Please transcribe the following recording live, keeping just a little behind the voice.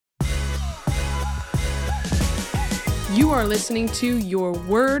You are listening to Your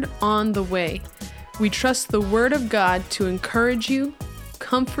Word on the Way. We trust the Word of God to encourage you,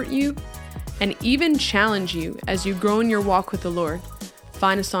 comfort you, and even challenge you as you grow in your walk with the Lord.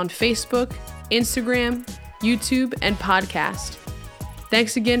 Find us on Facebook, Instagram, YouTube, and podcast.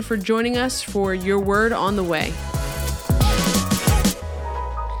 Thanks again for joining us for Your Word on the Way.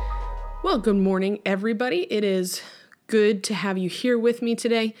 Well, good morning, everybody. It is good to have you here with me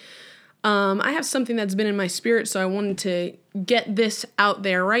today. I have something that's been in my spirit, so I wanted to get this out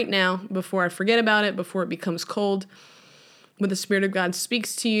there right now before I forget about it, before it becomes cold. When the Spirit of God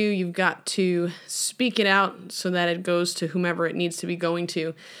speaks to you, you've got to speak it out so that it goes to whomever it needs to be going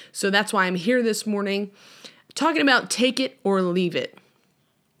to. So that's why I'm here this morning talking about take it or leave it.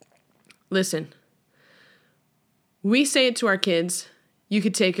 Listen, we say it to our kids, you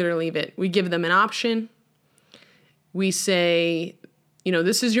could take it or leave it. We give them an option. We say,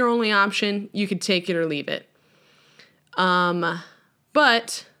 this is your only option. You could take it or leave it.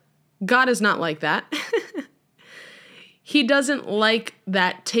 But God is not like that. He doesn't like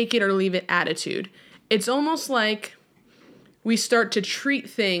that take it or leave it attitude. It's almost like we start to treat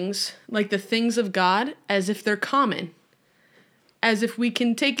things like the things of God as if they're common, as if we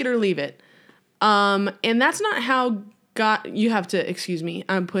can take it or leave it. And that's not how God, you have to, excuse me,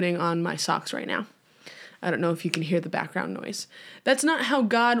 I'm putting on my socks right now. I don't know if you can hear the background noise. That's not how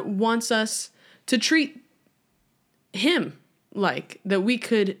God wants us to treat him, like that we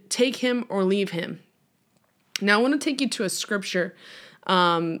could take him or leave him. Now, I want to take you to a scripture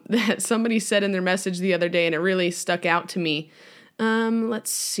that somebody said in their message the other day, and it really stuck out to me. Let's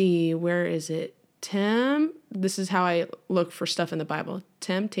see, where is it? This is how I look for stuff in the Bible.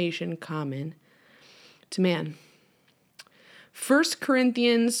 Temptation common to man. 1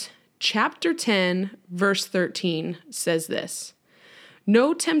 Corinthians chapter 10, verse 13 says this: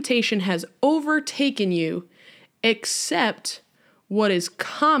 "No temptation has overtaken you except what is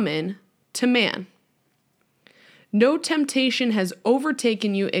common to man." No temptation has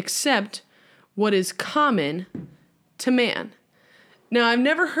overtaken you except what is common to man. Now, I've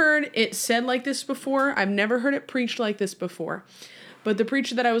never heard it said like this before. I've never heard it preached like this before. But the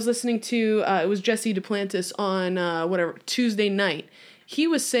preacher that I was listening to, it was Jesse Duplantis on Tuesday night. He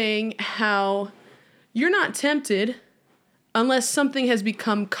was saying how you're not tempted unless something has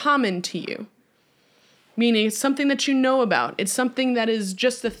become common to you. Meaning it's something that you know about. It's something that is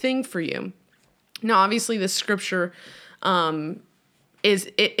just a thing for you. Now, obviously, the scripture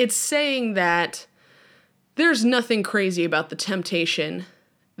it's saying that there's nothing crazy about the temptation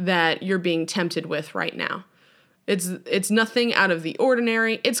that you're being tempted with right now. It's nothing out of the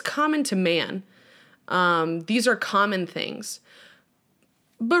ordinary. It's common to man. These are common things.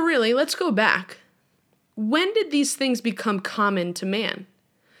 But really, let's go back. When did these things become common to man?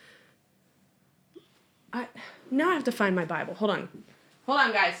 Now I have to find my Bible. Hold on,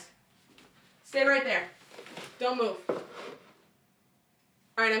 guys. Stay right there. Don't move. All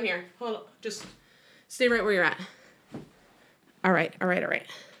right, I'm here. Hold on. Just stay right where you're at. All right.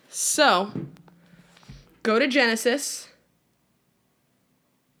 So, go to Genesis.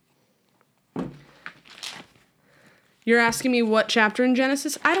 You're asking me what chapter in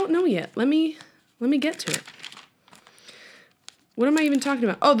Genesis? I don't know yet. Let me get to it. What am I even talking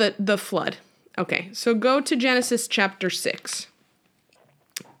about? Oh, the flood. Okay, so go to Genesis chapter 6.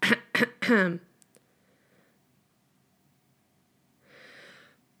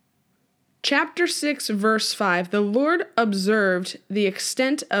 Chapter 6, verse 5. The Lord observed the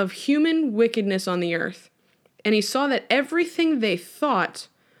extent of human wickedness on the earth, and he saw that everything they thought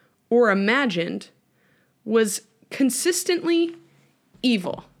or imagined was consistently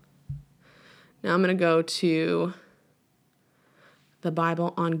evil. Now I'm going to go to the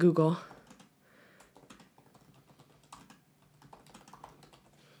Bible on Google.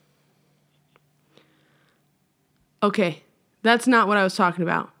 Okay, that's not what I was talking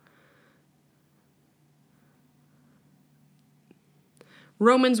about.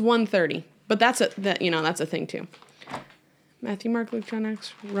 Romans 1:30, but that's a thing too. Matthew, Mark, Luke, John,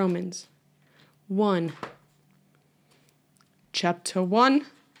 Acts, Romans 1, chapter 1,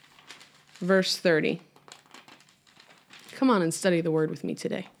 verse 30. Come on and study the word with me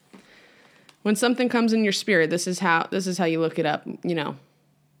today. When something comes in your spirit, this is how you look it up,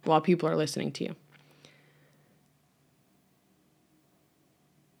 while people are listening to you.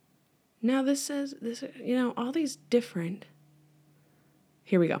 Now this says, all these different.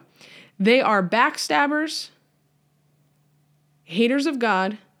 Here we go. They are backstabbers, haters of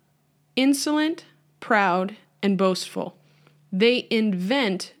God, insolent, proud, and boastful. They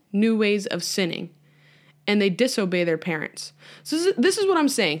invent new ways of sinning, and they disobey their parents. So this is what I'm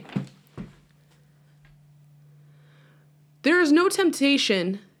saying. There is no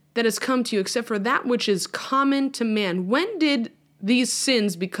temptation that has come to you except for that which is common to man. When did these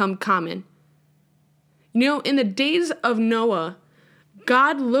sins become common? In the days of Noah,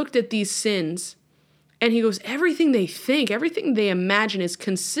 God looked at these sins and he goes, everything they think, everything they imagine is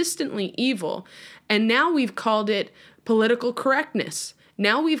consistently evil. And now we've called it political correctness.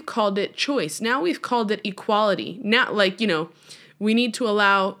 Now we've called it choice. Now we've called it equality. Now, we need to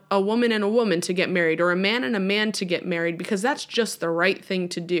allow a woman and a woman to get married, or a man and a man to get married, because that's just the right thing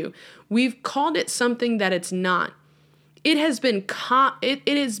to do. We've called it something that it's not. It has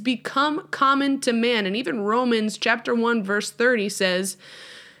become common to man. And even Romans chapter 1, verse 30 says,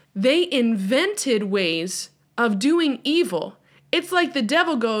 they invented ways of doing evil. It's like the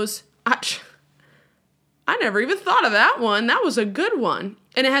devil goes, I never even thought of that one. That was a good one.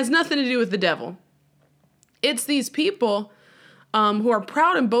 And it has nothing to do with the devil. It's these people who are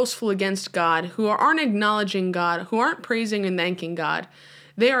proud and boastful against God, who aren't acknowledging God, who aren't praising and thanking God.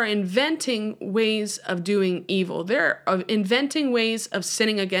 They are inventing ways of doing evil. They're inventing ways of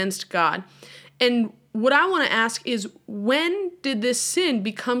sinning against God. And what I want to ask is, when did this sin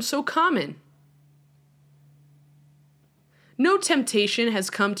become so common? No temptation has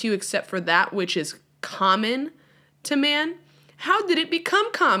come to you except for that which is common to man. How did it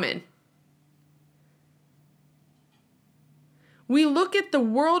become common? We look at the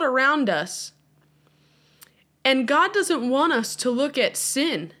world around us, and God doesn't want us to look at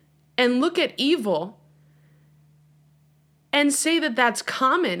sin and look at evil and say that that's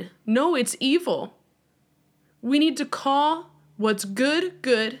common. No, it's evil. We need to call what's good,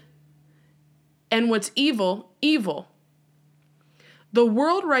 good, and what's evil, evil. The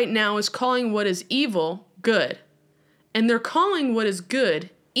world right now is calling what is evil good, and they're calling what is good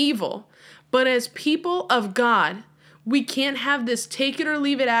evil. But as people of God, we can't have this take it or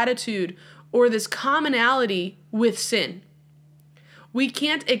leave it attitude or this commonality with sin. We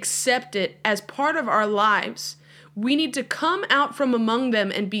can't accept it as part of our lives. We need to come out from among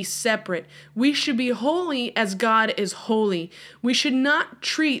them and be separate. We should be holy as God is holy. We should not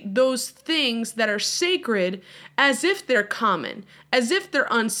treat those things that are sacred as if they're common, as if they're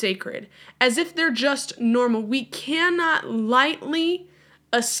unsacred, as if they're just normal. We cannot lightly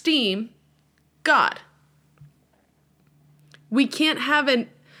esteem God. We can't have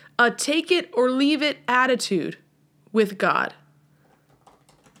a take it or leave it attitude with God.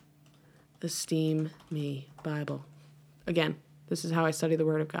 Esteem me, Bible. Again, this is how I study the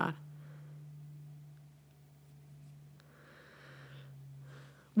Word of God.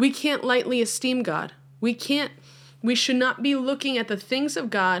 We can't lightly esteem God. We should not be looking at the things of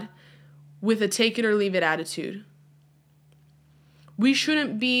God with a take it or leave it attitude. We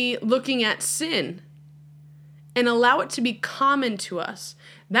shouldn't be looking at sin and allow it to be common to us.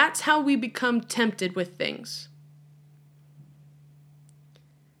 That's how we become tempted with things.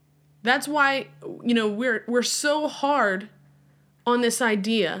 That's why, we're so hard on this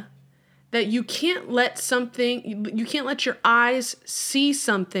idea that you can't let your eyes see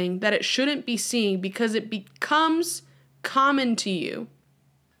something that it shouldn't be seeing because it becomes common to you.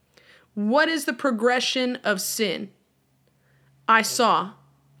 What is the progression of sin? I saw,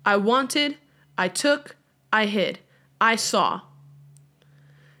 I wanted, I took, I hid, I saw.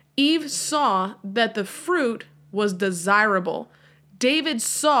 Eve saw that the fruit was desirable. David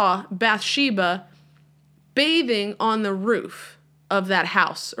saw Bathsheba bathing on the roof of that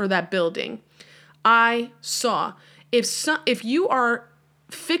house or that building. I saw. If you are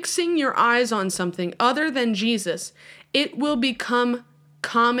fixing your eyes on something other than Jesus, it will become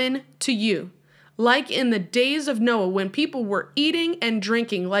common to you. Like in the days of Noah, when people were eating and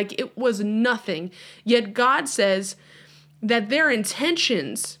drinking like it was nothing. Yet God says that their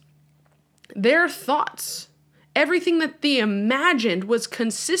intentions, their thoughts, everything that they imagined was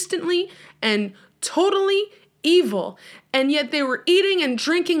consistently and totally evil. And yet they were eating and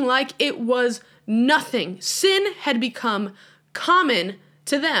drinking like it was nothing. Sin had become common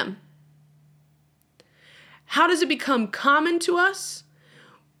to them. How does it become common to us?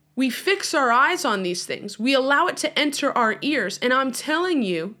 We fix our eyes on these things. We allow it to enter our ears. And I'm telling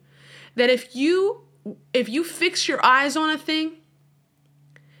you that if you fix your eyes on a thing,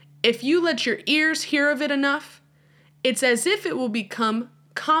 if you let your ears hear of it enough, it's as if it will become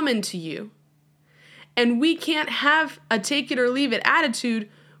common to you. And we can't have a take it or leave it attitude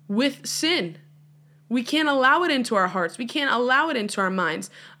with sin. We can't allow it into our hearts. We can't allow it into our minds.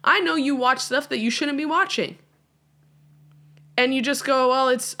 I know you watch stuff that you shouldn't be watching. And you just go, well,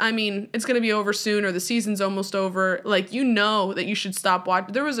 it's going to be over soon, or the season's almost over. Like, you know that you should stop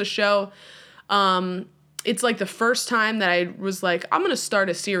watching. There was a show, it's like the first time that I was like, I'm going to start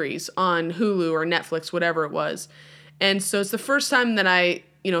a series on Hulu or Netflix, whatever it was. And so it's the first time that I,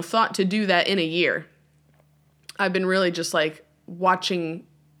 thought to do that in a year. I've been really just like watching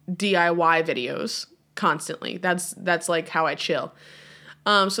DIY videos constantly. That's like how I chill.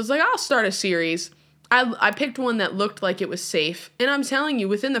 So it's like, I'll start a series. I picked one that looked like it was safe. And I'm telling you,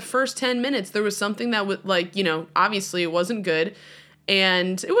 within the first 10 minutes, there was something that would obviously it wasn't good.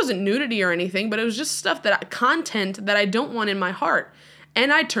 And it wasn't nudity or anything, but it was just content that I don't want in my heart.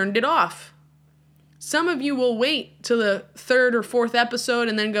 And I turned it off. Some of you will wait till the third or fourth episode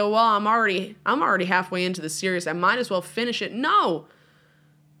and then go, well, I'm already halfway into the series. I might as well finish it. No.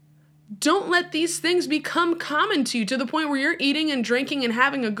 Don't let these things become common to you to the point where you're eating and drinking and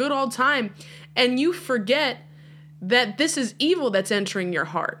having a good old time and you forget that this is evil that's entering your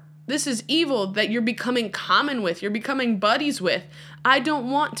heart. This is evil that you're becoming common with. You're becoming buddies with. I don't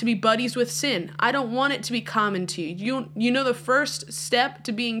want to be buddies with sin. I don't want it to be common to you. You know the first step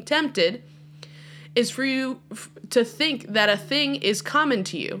to being tempted is for you to think that a thing is common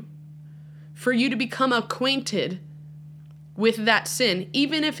to you. For you to become acquainted with that sin,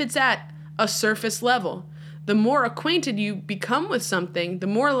 even if it's at a surface level. The more acquainted you become with something, the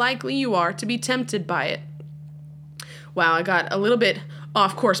more likely you are to be tempted by it. Wow, I got a little bit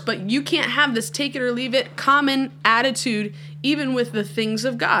off course, but you can't have this take it or leave it common attitude even with the things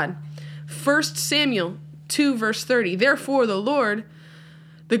of God. 1 Samuel 2 verse 30, therefore the Lord,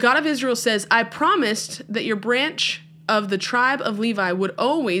 the God of Israel says, I promised that your branch of the tribe of Levi would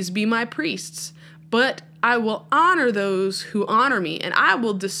always be my priests, but I will honor those who honor me, and I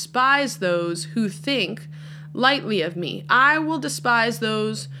will despise those who think lightly of me. I will despise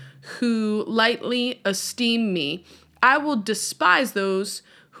those who lightly esteem me. I will despise those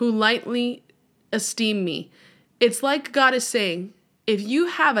who lightly esteem me. It's like God is saying, if you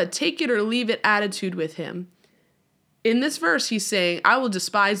have a take it or leave it attitude with him, in this verse, he's saying, I will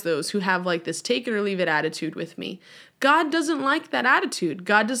despise those who have like this take it or leave it attitude with me. God doesn't like that attitude.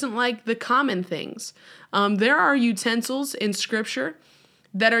 God doesn't like the common things. There are utensils in Scripture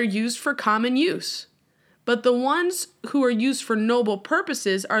that are used for common use. But the ones who are used for noble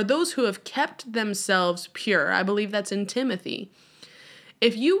purposes are those who have kept themselves pure. I believe that's in Timothy.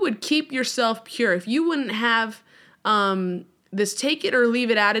 If you would keep yourself pure, if you wouldn't have this take it or leave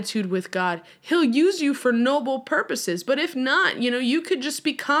it attitude with God, he'll use you for noble purposes. But if not, you could just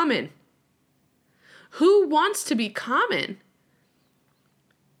be common. Who wants to be common?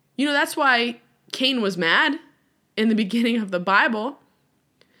 That's why Cain was mad in the beginning of the Bible,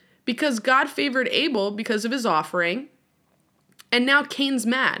 because God favored Abel because of his offering, and now Cain's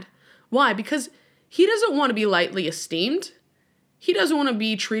mad. Why? Because he doesn't want to be lightly esteemed. He doesn't want to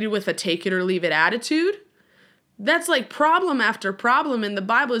be treated with a take it or leave it attitude. That's like problem after problem in the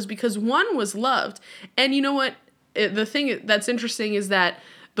Bible is because one was loved. And you know what? The thing that's interesting is that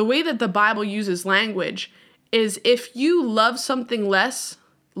the way that the Bible uses language is if you love something less,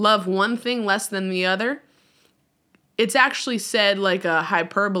 love one thing less than the other, it's actually said like a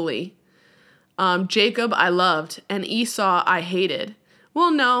hyperbole. Jacob I loved and Esau I hated.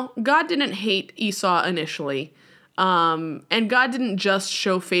 Well, no, God didn't hate Esau initially. And God didn't just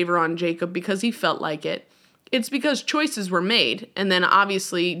show favor on Jacob because he felt like it. It's because choices were made. And then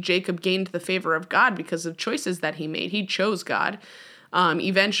obviously Jacob gained the favor of God because of choices that he made. He chose God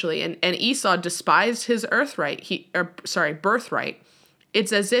eventually. And Esau despised his birthright.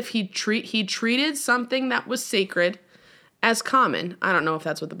 It's as if he treated something that was sacred as common. I don't know if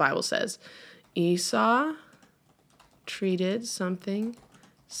that's what the Bible says. Esau treated something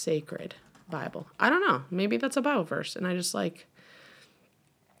sacred. Bible. I don't know. Maybe that's a Bible verse. And I just like...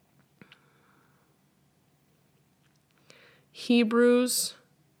 Hebrews,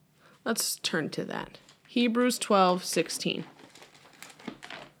 let's turn to that. Hebrews 12:16.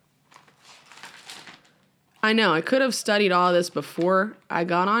 I know, I could have studied all this before I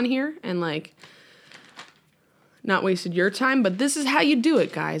got on here and not wasted your time, but this is how you do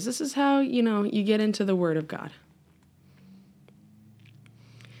it, guys. This is how, you get into the Word of God.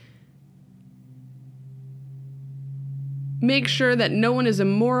 Make sure that no one is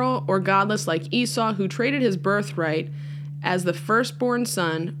immoral or godless like Esau, who traded his birthright as the firstborn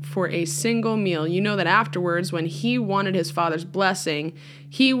son for a single meal. You know that afterwards, when he wanted his father's blessing,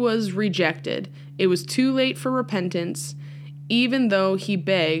 he was rejected. It was too late for repentance, even though he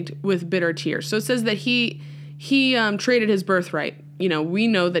begged with bitter tears. So it says that he traded his birthright. We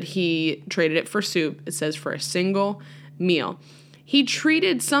know that he traded it for soup. It says for a single meal. He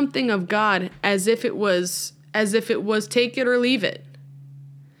treated something of God as if it was take it or leave it.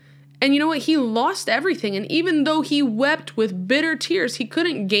 And you know what? He lost everything. And even though he wept with bitter tears, he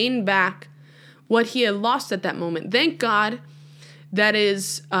couldn't gain back what he had lost at that moment. Thank God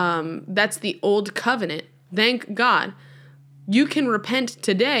that's the old covenant. Thank God. You can repent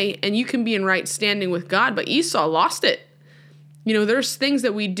today and you can be in right standing with God, but Esau lost it. There's things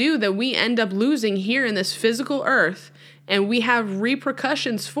that we do that we end up losing here in this physical earth, and we have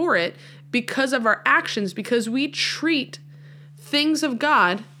repercussions for it because of our actions, because we treat things of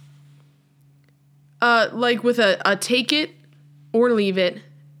God like with a take it or leave it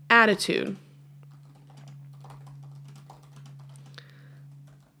attitude.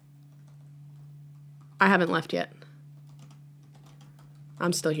 I haven't left yet.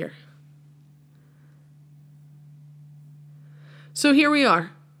 I'm still here. So here we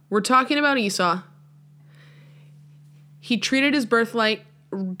are. We're talking about Esau. He treated his birthright,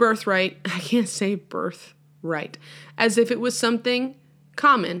 I can't say birthright, as if it was something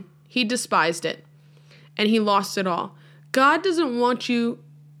common. He despised it, and he lost it all. God doesn't want you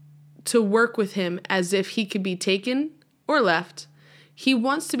to work with him as if he could be taken or left. He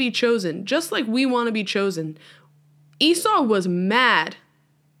wants to be chosen, just like we want to be chosen. Esau was mad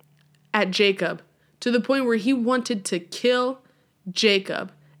at Jacob to the point where he wanted to kill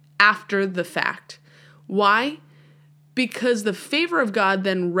Jacob after the fact. Why? Because the favor of God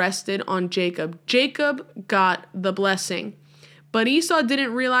then rested on Jacob. Jacob got the blessing, but Esau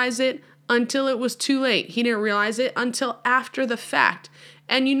didn't realize it until it was too late. He didn't realize it until after the fact.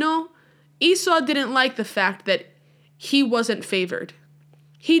 And Esau didn't like the fact that he wasn't favored.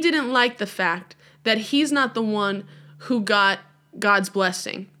 He didn't like the fact that he's not the one who got God's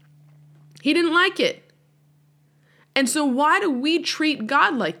blessing. He didn't like it. And so why do we treat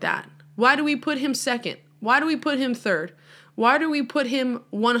God like that? Why do we put him second? Why do we put him third? Why do we put him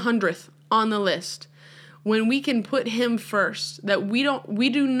 100th on the list when we can put him first? That we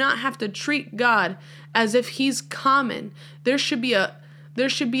do not have to treat God as if he's common. There should be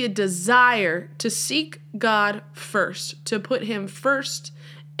a desire to seek God first, to put him first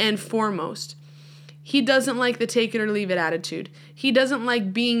and foremost. He doesn't like the take it or leave it attitude. He doesn't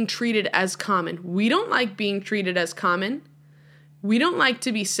like being treated as common. We don't like being treated as common. We don't like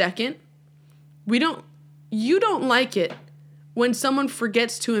to be second. You don't like it when someone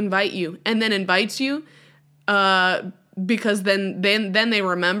forgets to invite you and then invites you because then they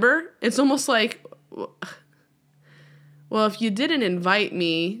remember. It's almost like, well, if you didn't invite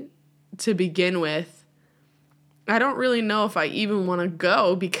me to begin with, I don't really know if I even want to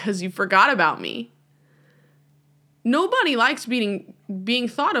go because you forgot about me. Nobody likes being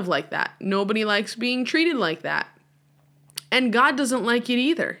thought of like that. Nobody likes being treated like that. And God doesn't like it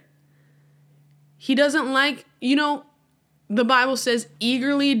either. He doesn't like, the Bible says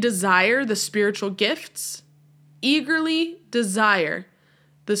eagerly desire the spiritual gifts. Eagerly desire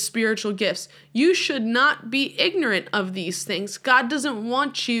the spiritual gifts. You should not be ignorant of these things. God doesn't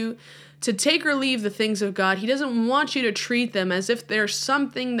want you to take or leave the things of God. He doesn't want you to treat them as if they're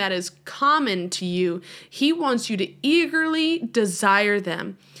something that is common to you. He wants you to eagerly desire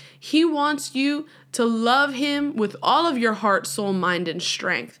them. He wants you to love him with all of your heart, soul, mind, and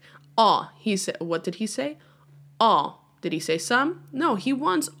strength. All. He said, what did he say? All. Did he say some? No, he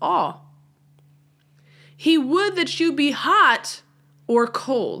wants all. He would that you be hot or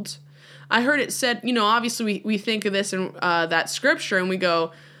cold. I heard it said, obviously we think of this in that scripture and we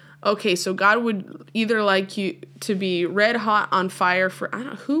go, okay, so God would either like you to be red hot on fire for,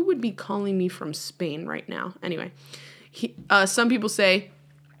 who would be calling me from Spain right now? Anyway, some people say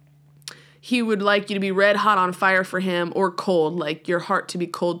he would like you to be red hot on fire for him or cold, like your heart to be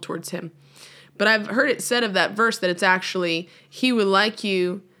cold towards him. But I've heard it said of that verse that it's actually, he would like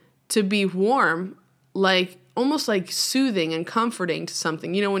you to be warm, like almost like soothing and comforting to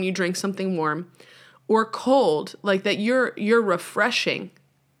something, when you drink something warm, or cold, like that you're refreshing.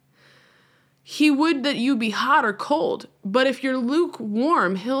 He would that you be hot or cold, but if you're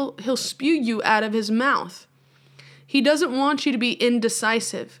lukewarm, he'll spew you out of his mouth. He doesn't want you to be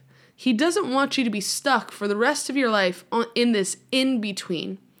indecisive. He doesn't want you to be stuck for the rest of your life in this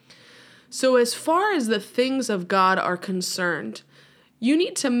in-between. So as far as the things of God are concerned, you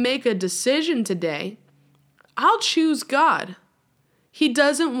need to make a decision today. I'll choose God. He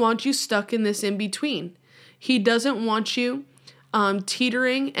doesn't want you stuck in this in-between. He doesn't want you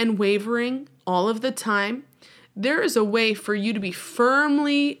teetering and wavering all of the time. There is a way for you to be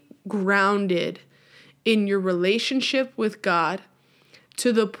firmly grounded in your relationship with God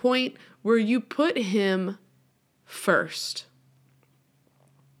to the point where you put him first.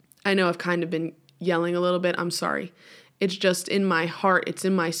 I know I've kind of been yelling a little bit. I'm sorry. It's just in my heart. It's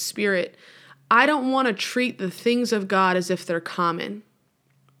in my spirit. I don't want to treat the things of God as if they're common.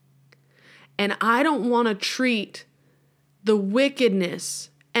 And I don't want to treat the wickedness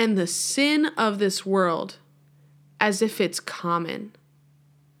and the sin of this world as if it's common.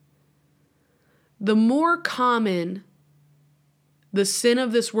 the more common the sin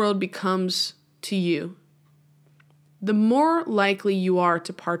of this world becomes to you, the more likely you are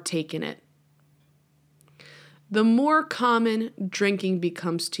to partake in it. The more common drinking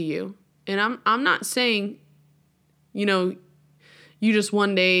becomes to you. And I'm not saying, you just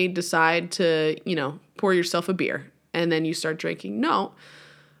one day decide to, pour yourself a beer and then you start drinking. No.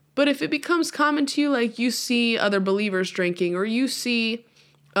 But if it becomes common to you, like you see other believers drinking, or you see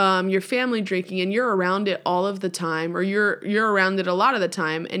your family drinking, and you're around it all of the time, or you're around it a lot of the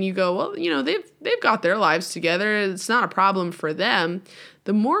time, and you go, well, they've got their lives together. It's not a problem for them.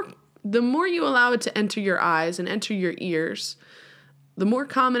 The more you allow it to enter your eyes and enter your ears, the more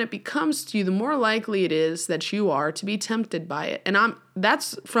common it becomes to you, the more likely it is that you are to be tempted by it. And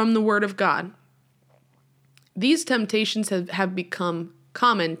that's from the Word of God. These temptations have become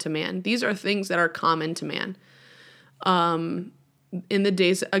common to man. These are things that are common to man. In the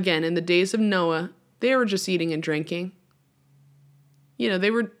days of Noah, they were just eating and drinking.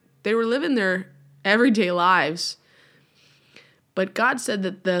 They were living their everyday lives. But God said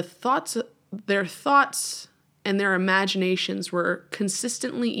that their thoughts and their imaginations were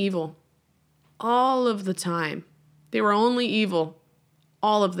consistently evil all of the time. They were only evil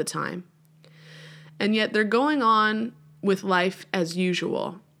all of the time. And yet they're going on with life as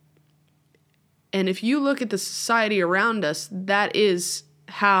usual. And if you look at the society around us, that is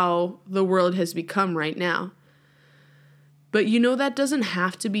how the world has become right now. But that doesn't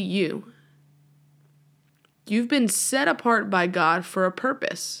have to be you. You've been set apart by God for a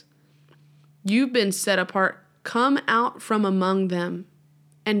purpose. You've been set apart. Come out from among them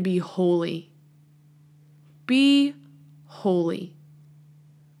and be holy. Be holy.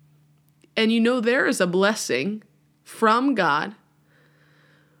 And there is a blessing from God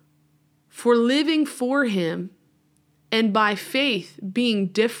for living for Him and by faith being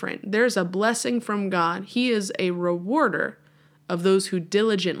different. There's a blessing from God. He is a rewarder of those who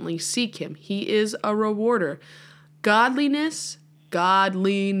diligently seek Him. He is a rewarder. Godliness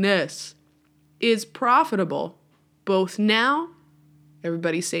is profitable both now,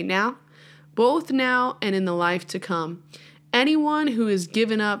 everybody say now, both now and in the life to come. Anyone who has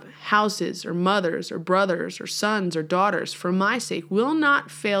given up houses or mothers or brothers or sons or daughters for my sake will not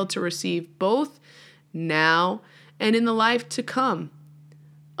fail to receive both now and in the life to come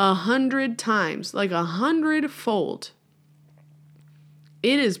 100 times, like 100-fold.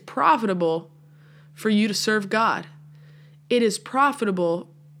 It is profitable for you to serve God. It is profitable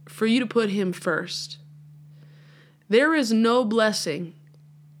for you to put Him first. There is no blessing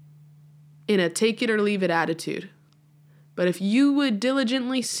in a take it or leave it attitude. But if you would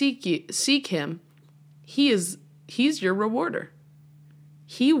diligently seek Him, He's your rewarder.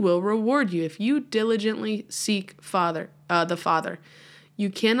 He will reward you if you diligently seek the Father. You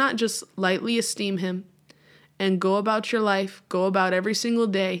cannot just lightly esteem Him and go about your life, go about every single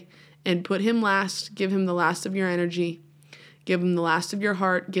day and put Him last, give Him the last of your energy, give Him the last of your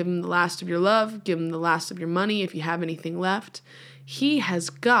heart, give Him the last of your love, give Him the last of your money if you have anything left. He has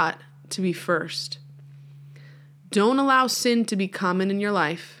got to be first. Don't allow sin to be common in your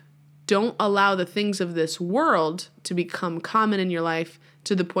life. Don't allow the things of this world to become common in your life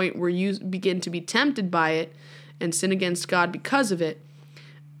to the point where you begin to be tempted by it and sin against God because of it.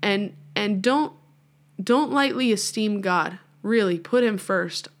 And don't lightly esteem God. Really, put Him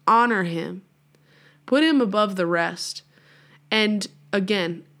first. Honor Him. Put Him above the rest. And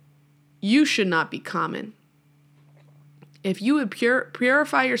again, you should not be common. If you would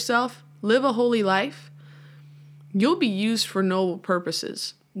purify yourself, live a holy life, you'll be used for noble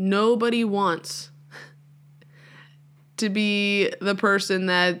purposes. Nobody wants to be the person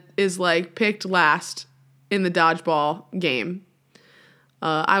that is picked last in the dodgeball game.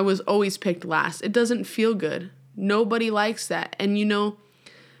 I was always picked last. It doesn't feel good. Nobody likes that. And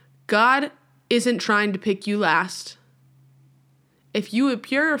God isn't trying to pick you last. If you would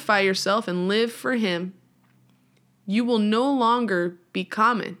purify yourself and live for Him, you will no longer be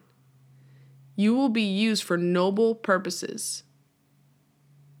common. You will be used for noble purposes.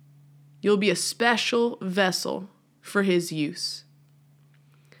 You'll be a special vessel for His use.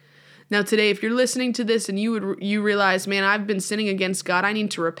 Now today, if you're listening to this and you realize, man, I've been sinning against God, I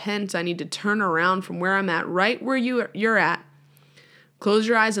need to repent, I need to turn around from where I'm at, right where you're at. Close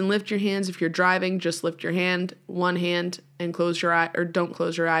your eyes and lift your hands. If you're driving, just lift your hand, one hand, and close your eye, or don't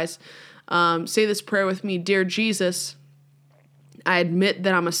close your eyes. Say this prayer with me. Dear Jesus, I admit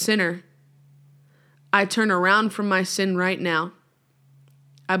that I'm a sinner. I turn around from my sin right now.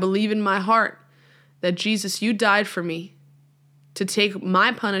 I believe in my heart that Jesus, you died for me to take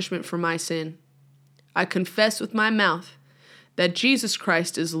my punishment for my sin. I confess with my mouth that Jesus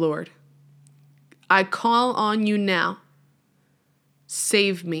Christ is Lord. I call on you now.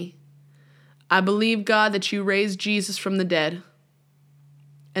 Save me. I believe, God, that you raised Jesus from the dead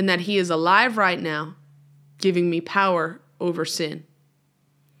and that he is alive right now, giving me power over sin.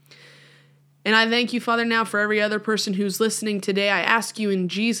 And I thank you, Father, now for every other person who's listening today. I ask you in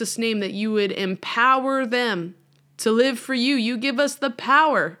Jesus' name that you would empower them to live for you. You give us the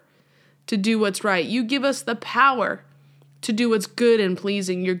power to do what's right. You give us the power to do what's good and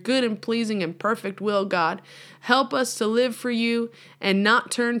pleasing. Your good and pleasing and perfect will, God. Help us to live for you and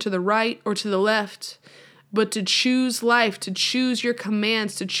not turn to the right or to the left, but to choose life, to choose your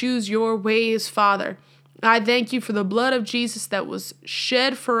commands, to choose your ways, Father. I thank you for the blood of Jesus that was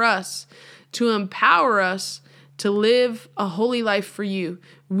shed for us to empower us to live a holy life for you.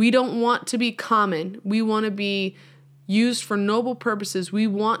 We don't want to be common. We want to be used for noble purposes. We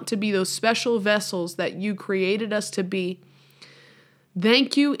want to be those special vessels that you created us to be.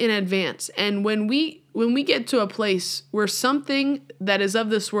 Thank you in advance. And when we get to a place where something that is of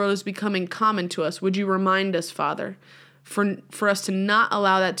this world is becoming common to us, would you remind us, Father, for us to not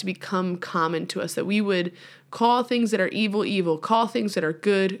allow that to become common to us, that we would call things that are evil, evil, call things that are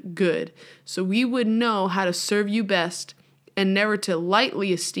good, good, so we would know how to serve you best and never to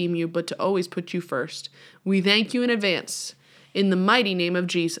lightly esteem you, but to always put you first. We thank you in advance in the mighty name of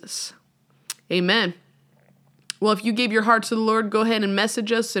Jesus. Amen. Well, if you gave your heart to the Lord, go ahead and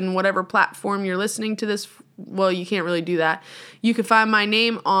message us in whatever platform you're listening to this. Well, you can't really do that. You can find my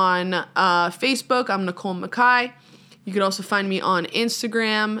name on Facebook. I'm Nicole Mackay. You could also find me on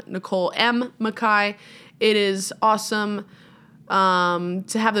Instagram, Nicole M. Mackay. It is awesome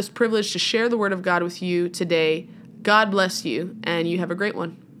to have this privilege to share the word of God with you today. God bless you, and you have a great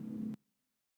one.